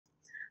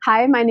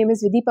Hi, my name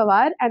is Vidi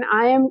Panwar and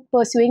I am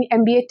pursuing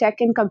MBA Tech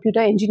in Computer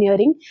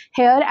Engineering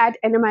here at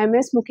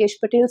NMIMS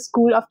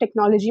School of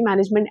Technology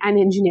Management and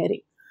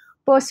Engineering.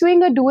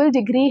 Pursuing a dual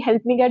degree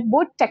helped me get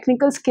both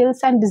technical skills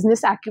and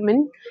business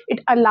acumen. It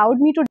allowed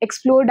me to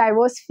explore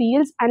diverse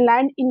fields and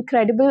land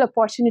incredible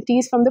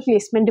opportunities from the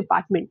placement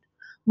department.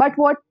 But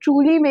what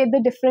truly made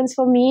the difference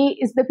for me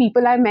is the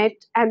people I met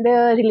and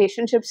the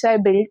relationships I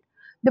built.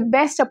 The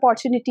best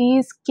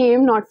opportunities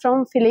came not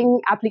from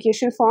filling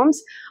application forms,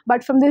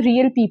 but from the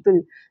real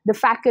people, the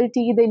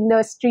faculty, the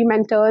industry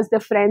mentors, the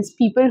friends,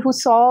 people who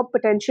saw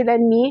potential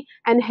in me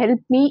and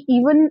helped me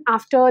even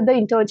after the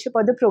internship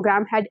or the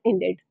program had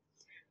ended.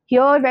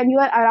 Here, when you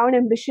are around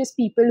ambitious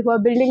people who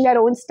are building their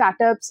own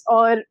startups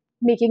or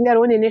making their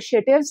own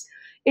initiatives,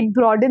 it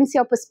broadens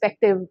your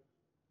perspective.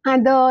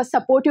 And the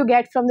support you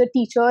get from the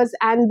teachers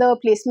and the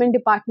placement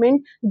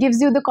department gives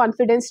you the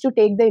confidence to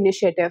take the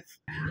initiative.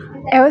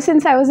 Ever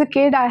since I was a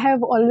kid, I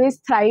have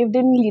always thrived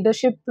in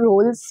leadership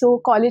roles.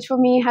 So college for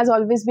me has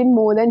always been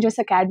more than just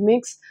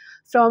academics.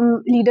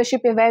 From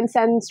leadership events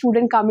and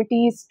student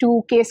committees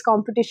to case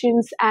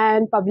competitions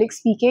and public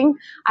speaking,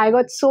 I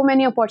got so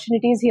many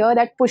opportunities here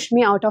that pushed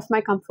me out of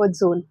my comfort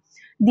zone.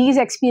 These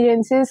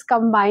experiences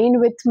combined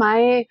with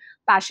my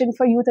passion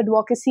for youth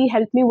advocacy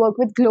helped me work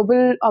with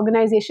global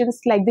organizations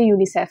like the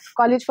UNICEF.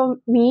 College for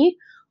me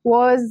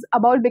was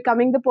about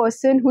becoming the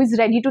person who is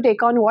ready to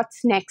take on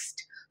what's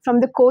next. From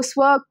the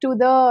coursework to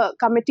the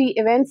committee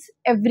events,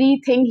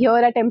 everything here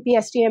at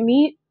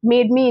MPSTME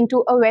made me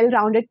into a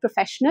well-rounded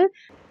professional.